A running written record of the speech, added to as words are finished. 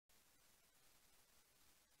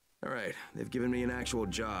All right, they've given me an actual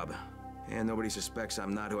job, and nobody suspects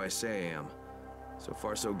I'm not who I say I am. So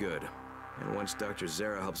far, so good. And once Dr.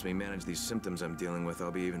 Zera helps me manage these symptoms I'm dealing with,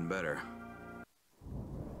 I'll be even better.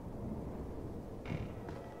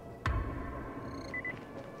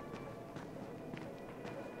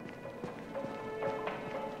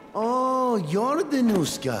 Oh, you're the new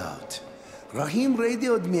scout. Rahim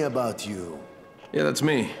radioed me about you. Yeah, that's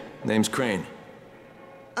me. Name's Crane.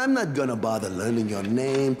 I'm not gonna bother learning your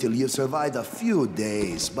name till you've survived a few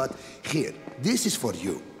days, but here, this is for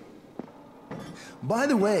you. By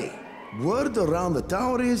the way, word around the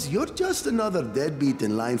tower is you're just another deadbeat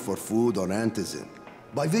in line for food or antizin.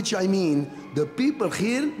 By which I mean, the people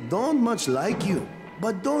here don't much like you.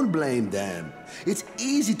 But don't blame them. It's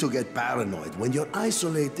easy to get paranoid when you're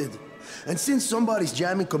isolated. And since somebody's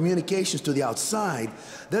jamming communications to the outside,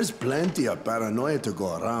 there's plenty of paranoia to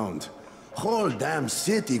go around. Whole damn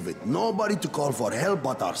city with nobody to call for help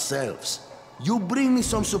but ourselves. You bring me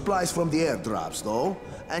some supplies from the airdrops, though,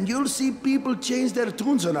 and you'll see people change their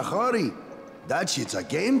tunes in a hurry. That shit's a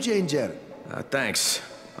game changer. Thanks.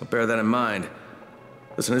 I'll bear that in mind.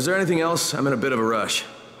 Listen, is there anything else? I'm in a bit of a rush.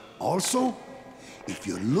 Also, if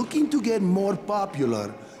you're looking to get more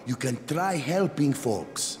popular, you can try helping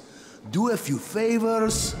folks. Do a few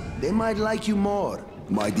favors, they might like you more.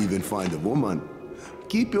 Might even find a woman.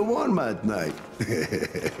 Keep you warm at night.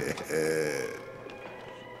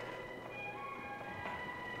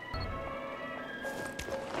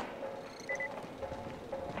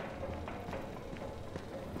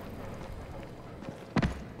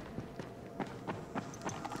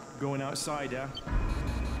 Going outside, yeah?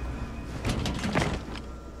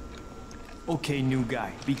 Okay, new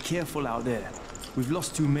guy, be careful out there. We've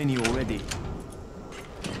lost too many already.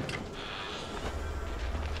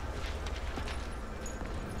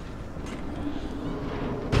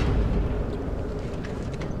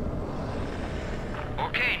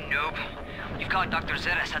 Okay, noob. We've got Dr.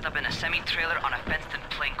 Zera set up in a semi-trailer on a fenced-in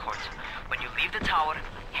playing court. When you leave the tower,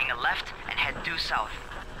 hang a left and head due south.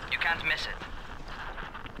 You can't miss it.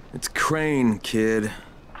 It's Crane, kid.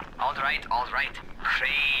 All right,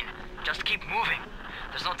 Crane. Just keep moving.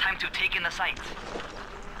 There's no time to take in the sights.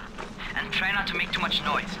 And try not to make too much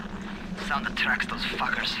noise. Sound attracts those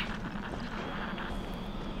fuckers.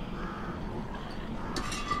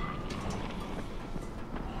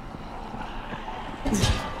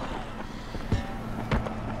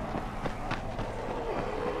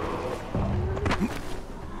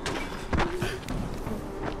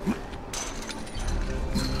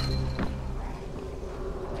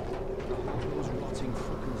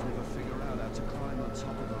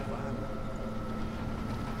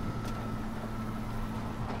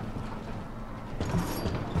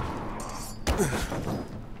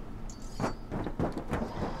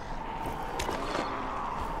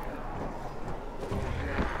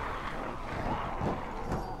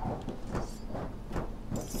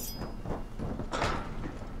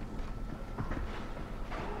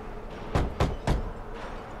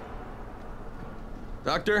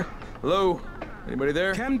 Doctor? Hello? Anybody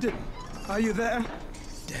there? Camden, are you there?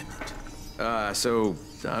 Damn it. So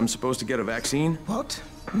I'm supposed to get a vaccine? What?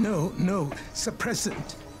 No,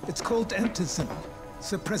 suppressant. It's called antizin.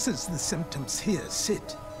 Suppresses the symptoms. Here,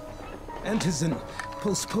 sit. Antizin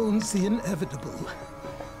postpones the inevitable.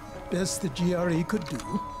 Best the GRE could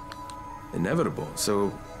do. Inevitable?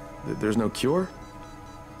 So there's no cure?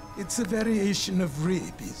 It's a variation of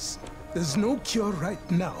rabies. There's no cure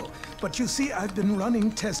right now, but you see, I've been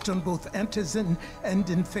running tests on both antizin and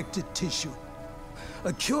infected tissue.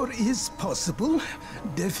 A cure is possible,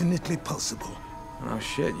 definitely possible. Oh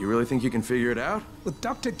shit, you really think you can figure it out? With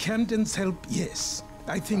Dr. Camden's help, yes.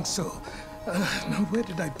 I think so. Now where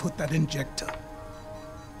did I put that injector?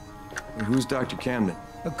 Who's Dr. Camden?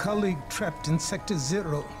 A colleague trapped in Sector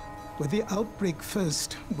 0, where the outbreak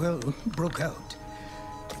first, well, broke out.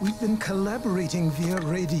 We've been collaborating via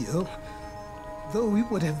radio, though we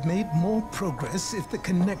would have made more progress if the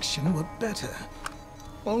connection were better.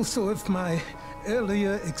 Also, if my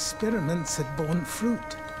earlier experiments had borne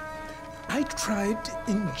fruit. I tried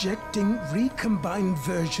injecting recombined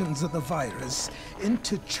versions of the virus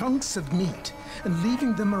into chunks of meat and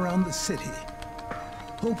leaving them around the city,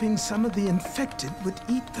 hoping some of the infected would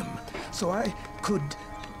eat them so I could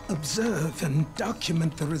observe and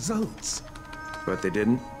document the results. But they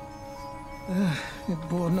didn't? It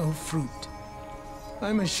bore no fruit.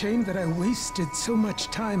 I'm ashamed that I wasted so much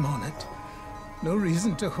time on it. No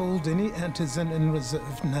reason to hold any antizin in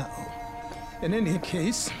reserve now. In any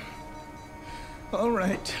case, all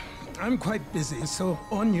right, I'm quite busy, so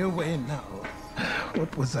on your way now.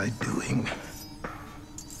 What was I doing?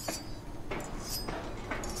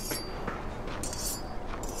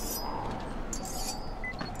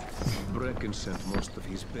 Brecken sent most of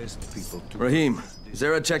his best people to... Rahim,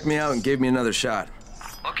 Zara checked me out and gave me another shot.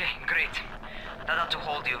 Okay, great. That ought to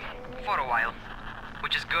hold you. For a while.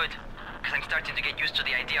 Which is good, because I'm starting to get used to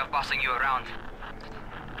the idea of bossing you around.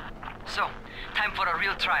 So, time for a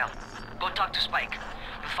real trial. Go talk to Spike.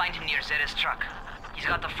 You'll find him near Zera's truck. He's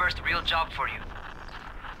got the first real job for you.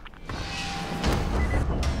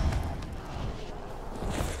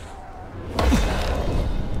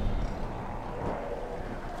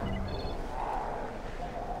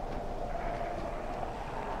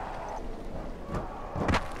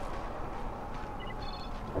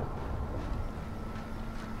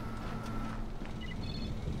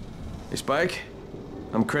 Hey, Spike.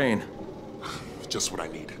 I'm Crane. Just what I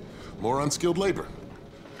need. More unskilled labor.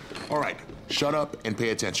 All right, shut up and pay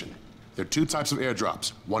attention. There are two types of airdrops.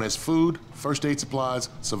 One is food, first aid supplies,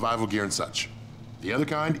 survival gear and such. The other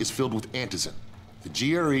kind is filled with antizin. The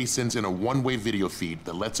GRE sends in a one-way video feed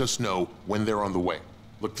that lets us know when they're on the way.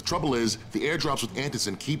 Look, the trouble is, the airdrops with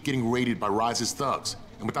antizin keep getting raided by Rise's thugs.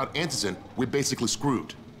 And without antizin, we're basically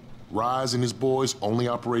screwed. Rise and his boys only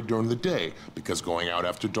operate during the day because going out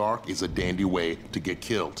after dark is a dandy way to get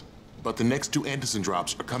killed. But the next two antizin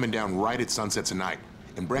drops are coming down right at sunset tonight,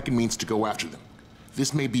 and Brecken means to go after them.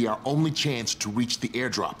 This may be our only chance to reach the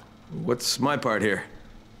airdrop. What's my part here?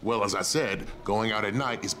 Well, as I said, going out at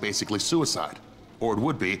night is basically suicide. Or it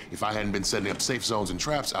would be if I hadn't been setting up safe zones and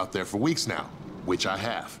traps out there for weeks now, which I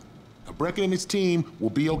have. Now, Brecken and his team will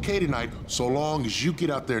be okay tonight so long as you get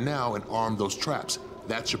out there now and arm those traps.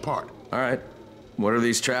 That's your part. All right. What are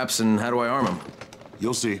these traps and how do I arm them?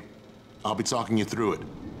 You'll see. I'll be talking you through it.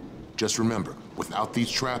 Just remember, without these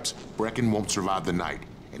traps, Brecken won't survive the night.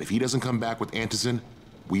 And if he doesn't come back with antizin,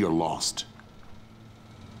 we are lost.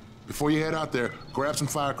 Before you head out there, grab some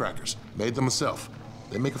firecrackers. Made them myself.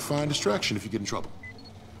 They make a fine distraction if you get in trouble.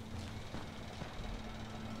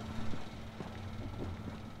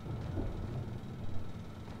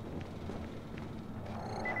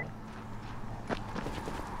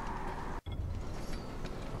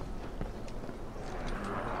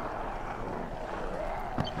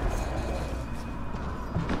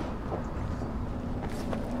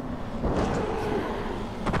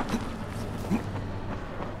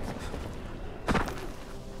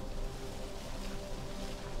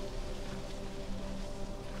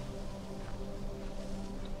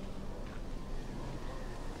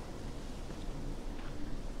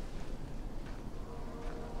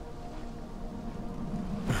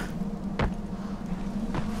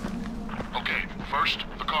 First,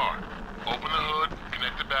 the car. Open the hood,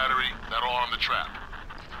 connect the battery, that'll arm the trap.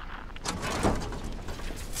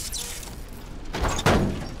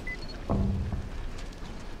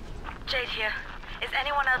 Jade here. Is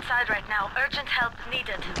anyone outside right now? Urgent help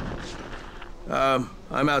needed.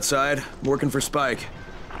 I'm outside, working for Spike.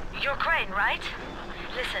 You're Crane, right?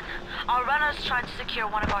 Listen, our runners tried to secure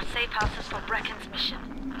one of our safe houses for Brecken's mission.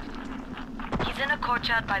 He's in a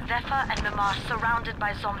courtyard by Vefa and Mimar, surrounded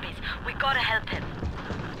by zombies. We gotta help him.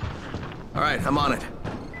 All right, I'm on it.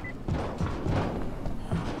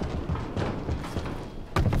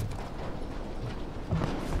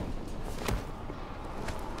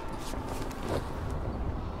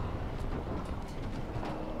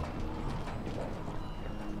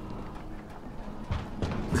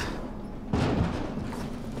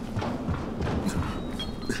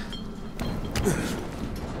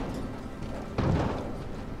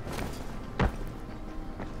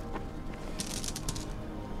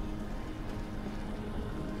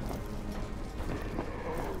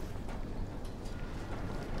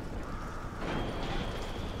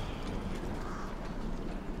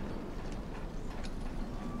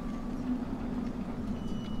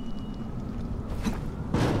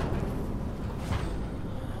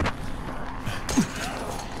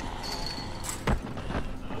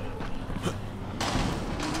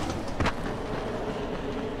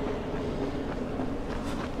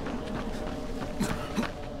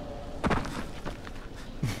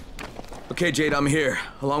 Okay, Jade, I'm here,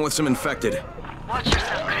 along with some infected. Watch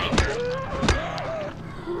yourself, Crane.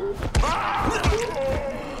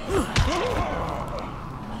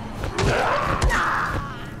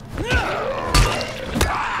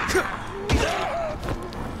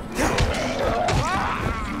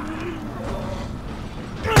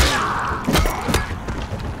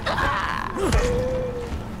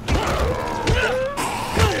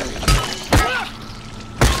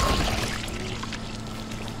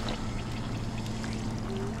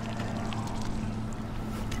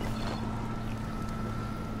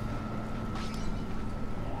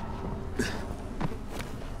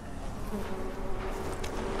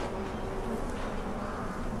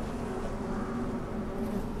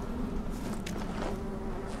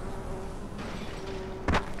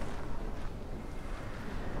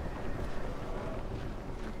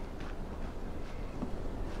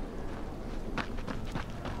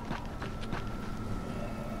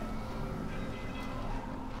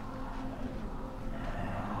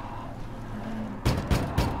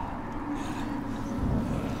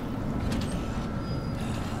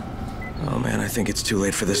 Oh man, I think it's too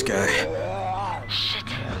late for this guy. Shit.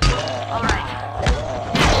 All right.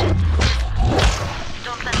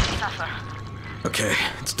 Don't let him suffer. Okay,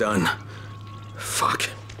 it's done. Fuck.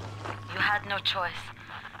 You had no choice.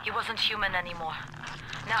 He wasn't human anymore.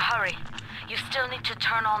 Now hurry. You still need to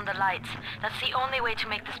turn on the lights. That's the only way to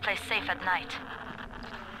make this place safe at night.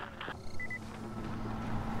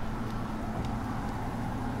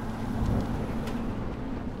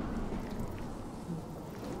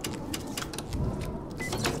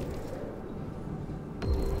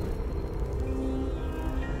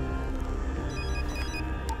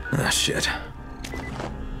 Ah, shit.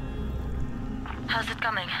 How's it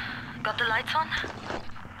coming? Got the lights on?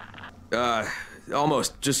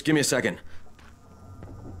 Almost. Just give me a second.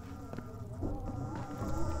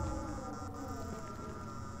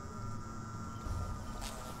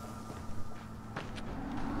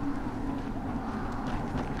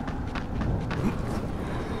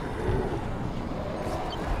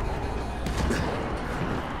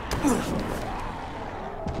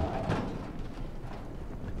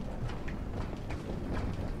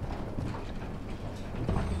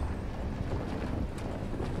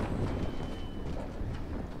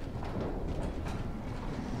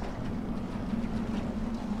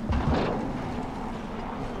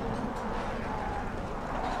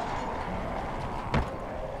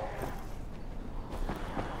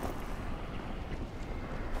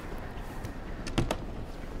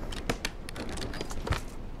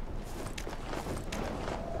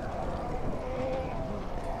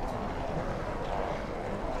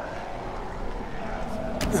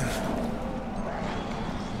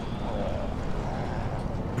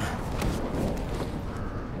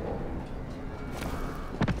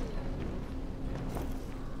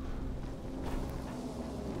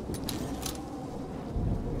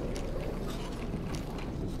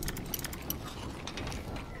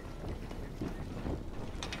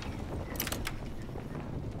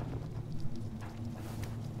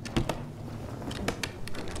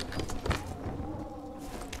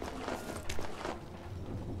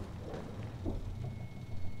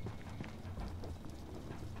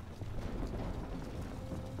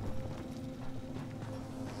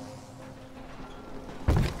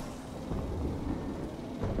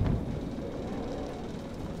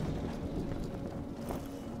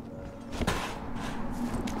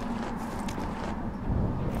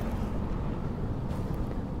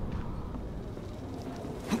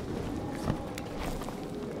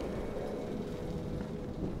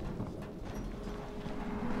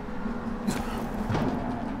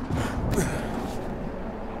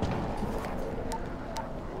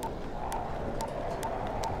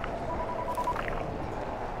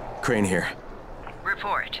 Crane here.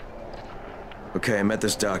 Report. Okay, I met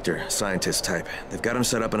this doctor, scientist type. They've got him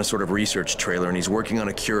set up in a sort of research trailer, and he's working on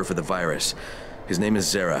a cure for the virus. His name is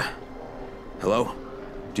Zera. Hello?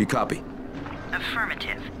 Do you copy?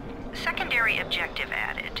 Affirmative. Secondary objective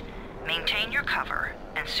added. Maintain your cover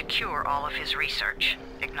and secure all of his research.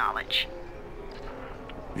 Acknowledge.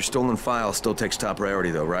 Your stolen file still takes top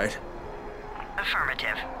priority though, right?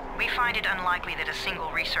 Affirmative. We find it unlikely that a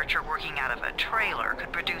single researcher working out of a trailer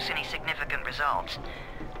could produce any significant results.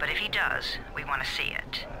 But if he does, we want to see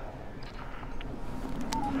it.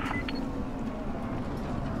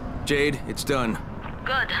 Jade, it's done.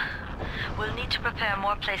 Good. We'll need to prepare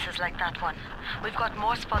more places like that one. We've got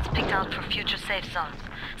more spots picked out for future safe zones.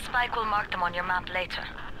 Spike will mark them on your map later.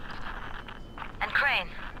 And Crane,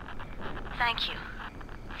 thank you.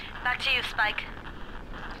 Back to you, Spike.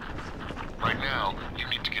 Right now, you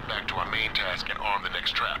need to get back to our main task and arm the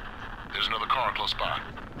next trap. There's another car close by.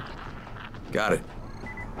 Got it.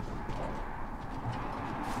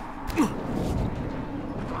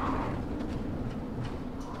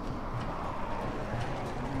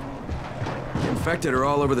 The infected are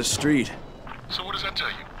all over the street. So what does that tell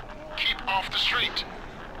you? Keep off the street.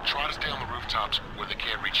 Try to stay on the rooftops where they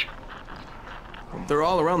can't reach you. They're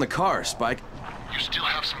all around the car, Spike. You still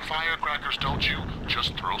have some firecrackers, don't you?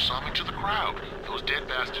 Just throw some into the crowd. Those dead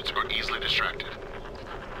bastards are easily distracted.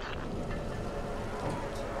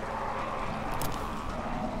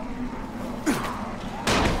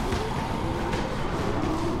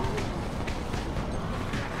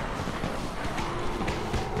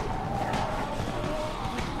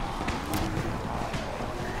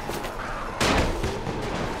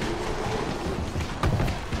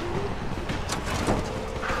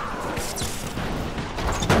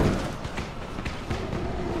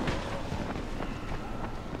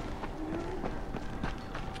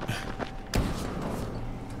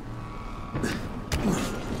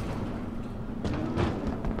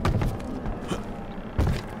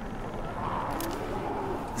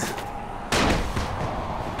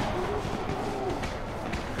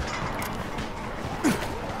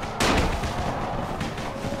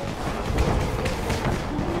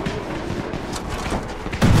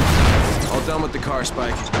 car,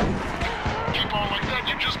 Spike. Keep on like that,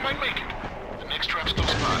 you just might make it. The next trap's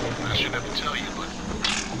close by. I shouldn't have to tell you, but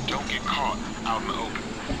don't get caught out in the open.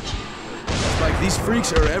 Spike, these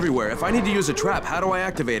freaks are everywhere. If I need to use a trap, how do I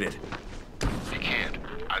activate it? You can't.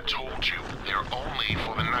 I told you, they're only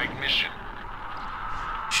for the night mission.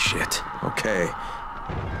 Shit. Okay.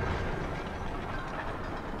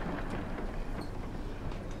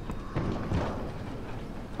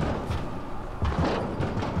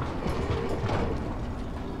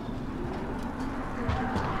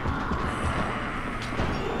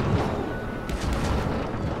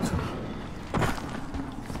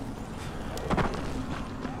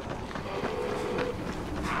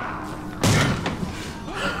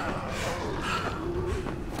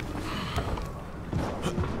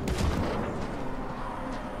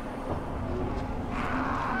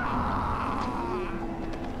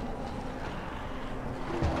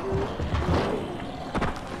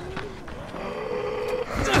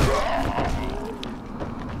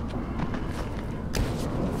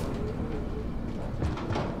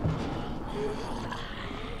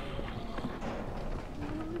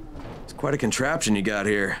 Quite a contraption you got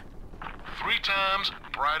here. 3 times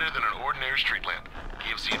brighter than an ordinary street lamp.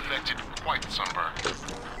 Gives the infected quite the sunburn.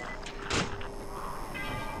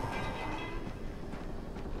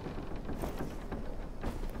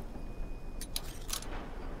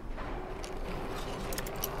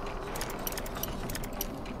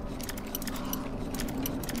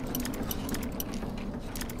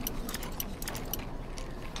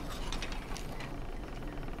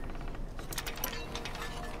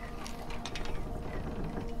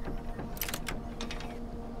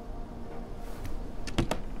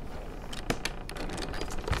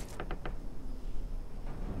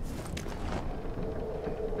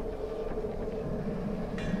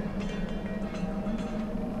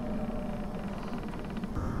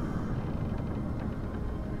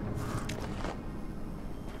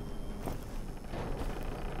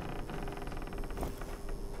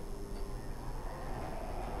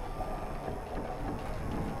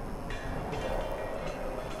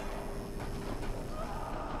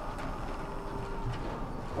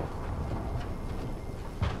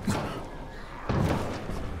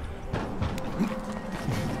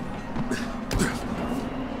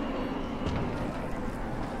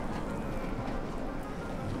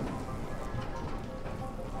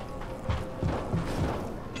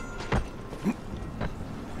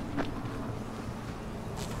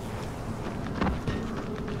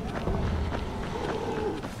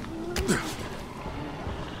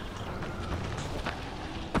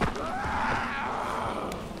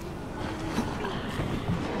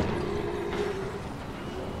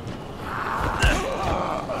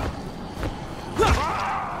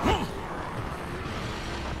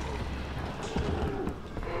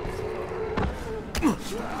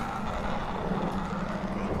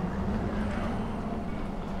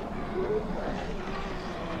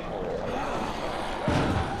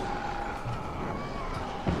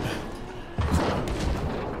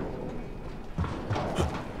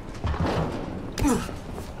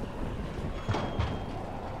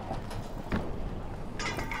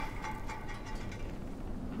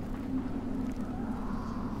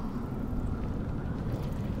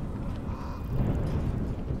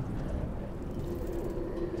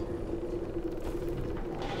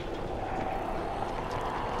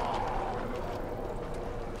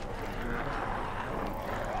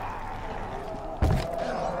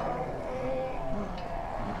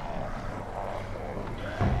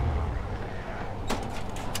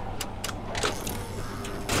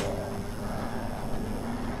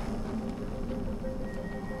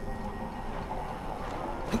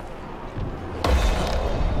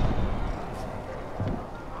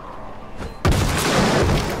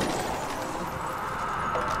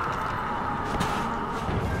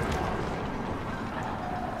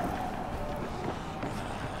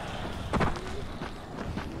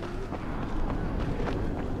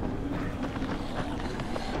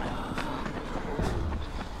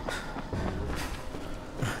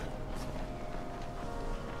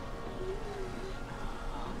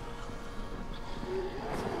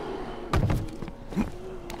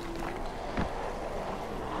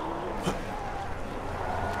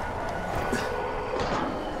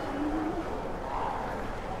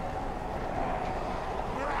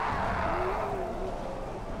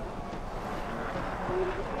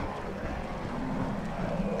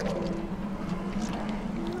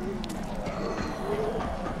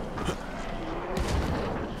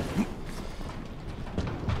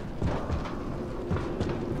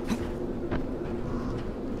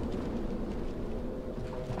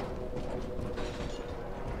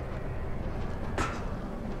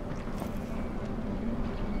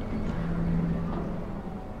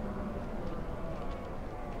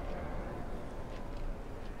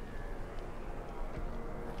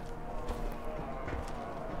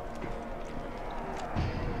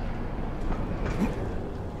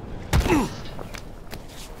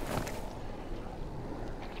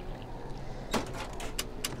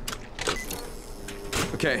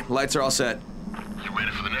 Okay, lights are all set. You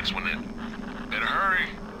ready for the next one then? Better hurry.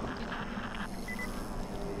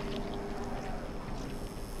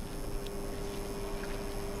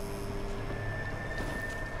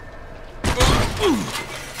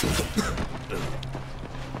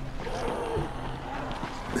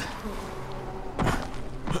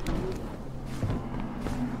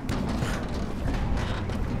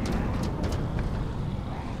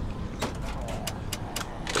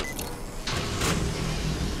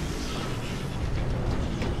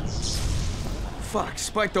 Fuck,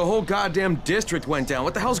 Spike, the whole goddamn district went down.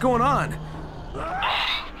 What the hell's going on?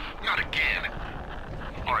 Not again.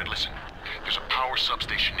 All right, listen. There's a power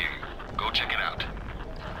substation near you. Go check it out.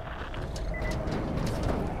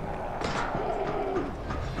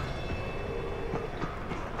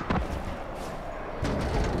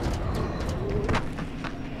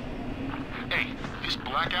 Hey, this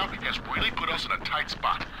blackout has really put us in a tight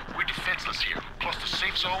spot. We're defenseless here. Plus the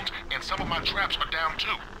safe zones and some of my traps are down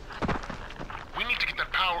too. We need to get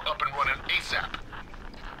that power up and running ASAP.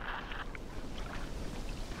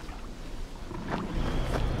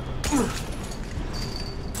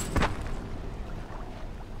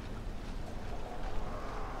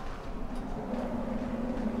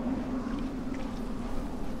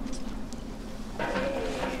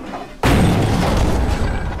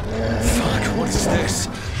 Fuck, what is this?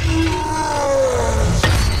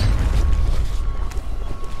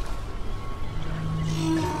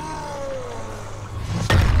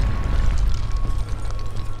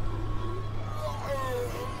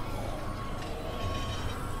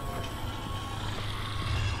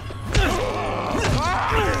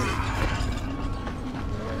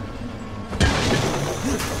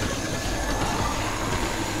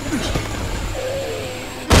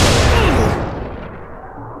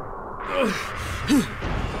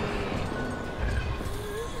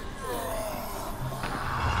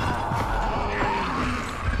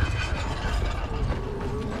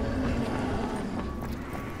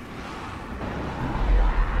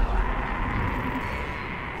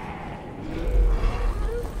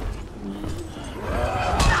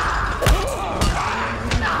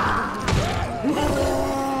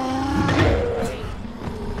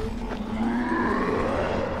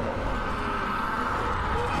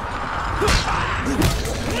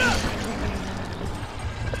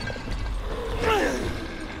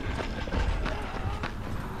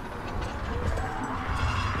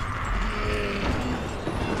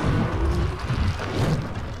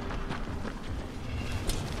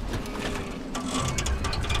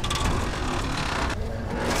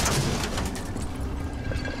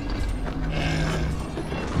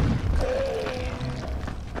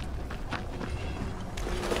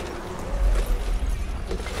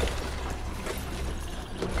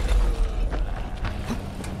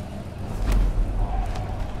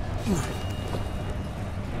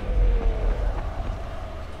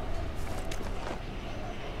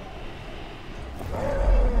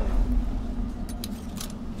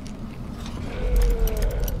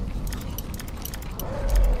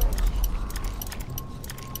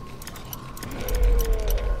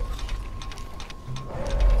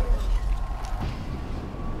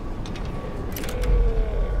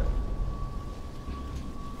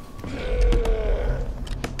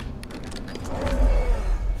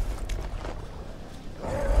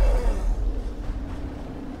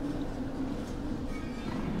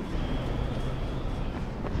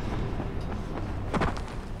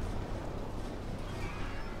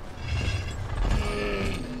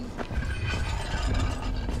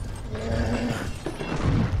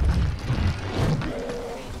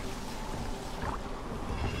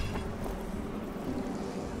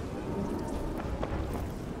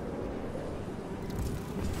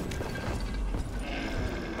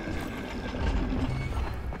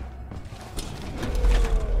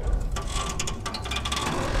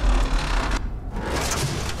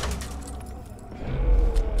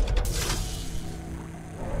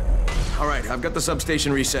 I've got the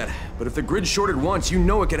substation reset, but if the grid shorted once, you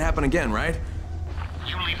know it could happen again, right?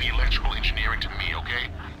 You leave the electrical engineering to me,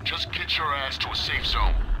 okay? Just get your ass to a safe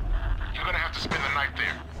zone. You're gonna have to spend the night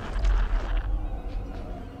there.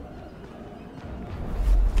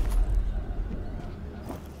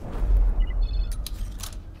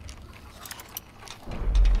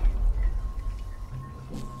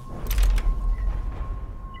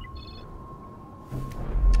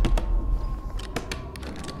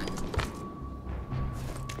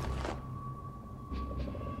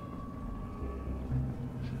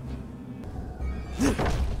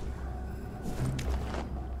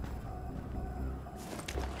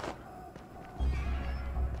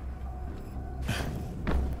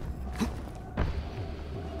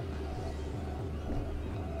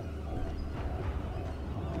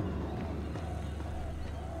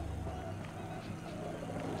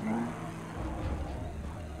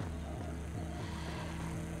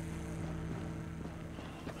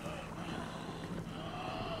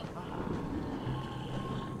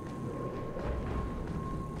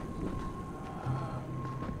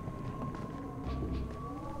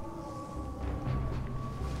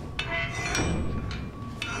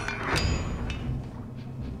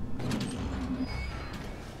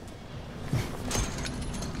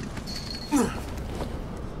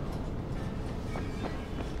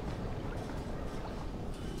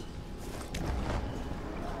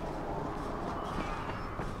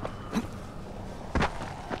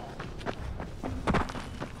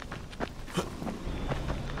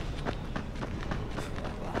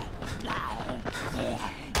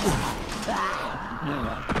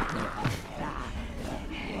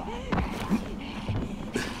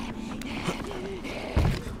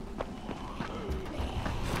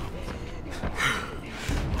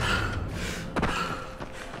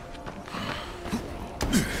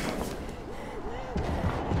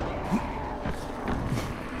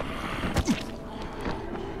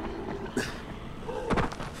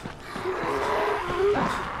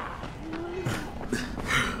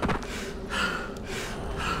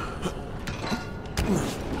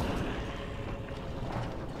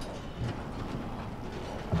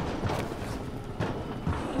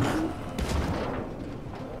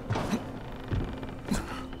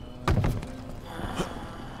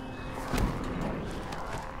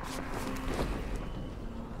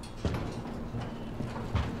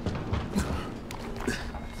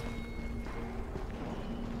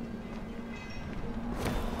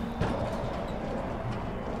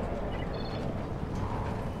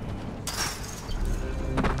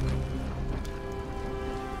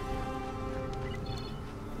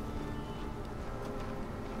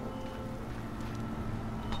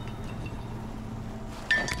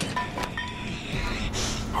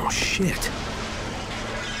 Oh, shit.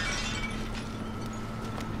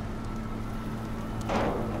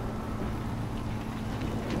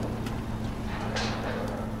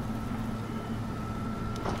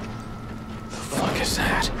 The fuck is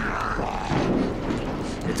that?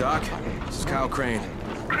 Hey, Doc. This is Kyle Crane.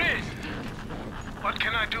 Crane! What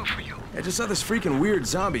can I do for you? I just saw this freaking weird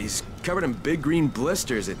zombie. He's covered in big green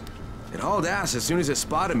blisters. It hauled ass as soon as it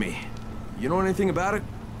spotted me. You know anything about it?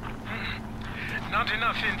 Not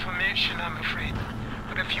enough information, I'm afraid.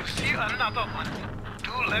 But if you see another one,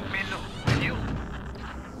 do let me know, will you?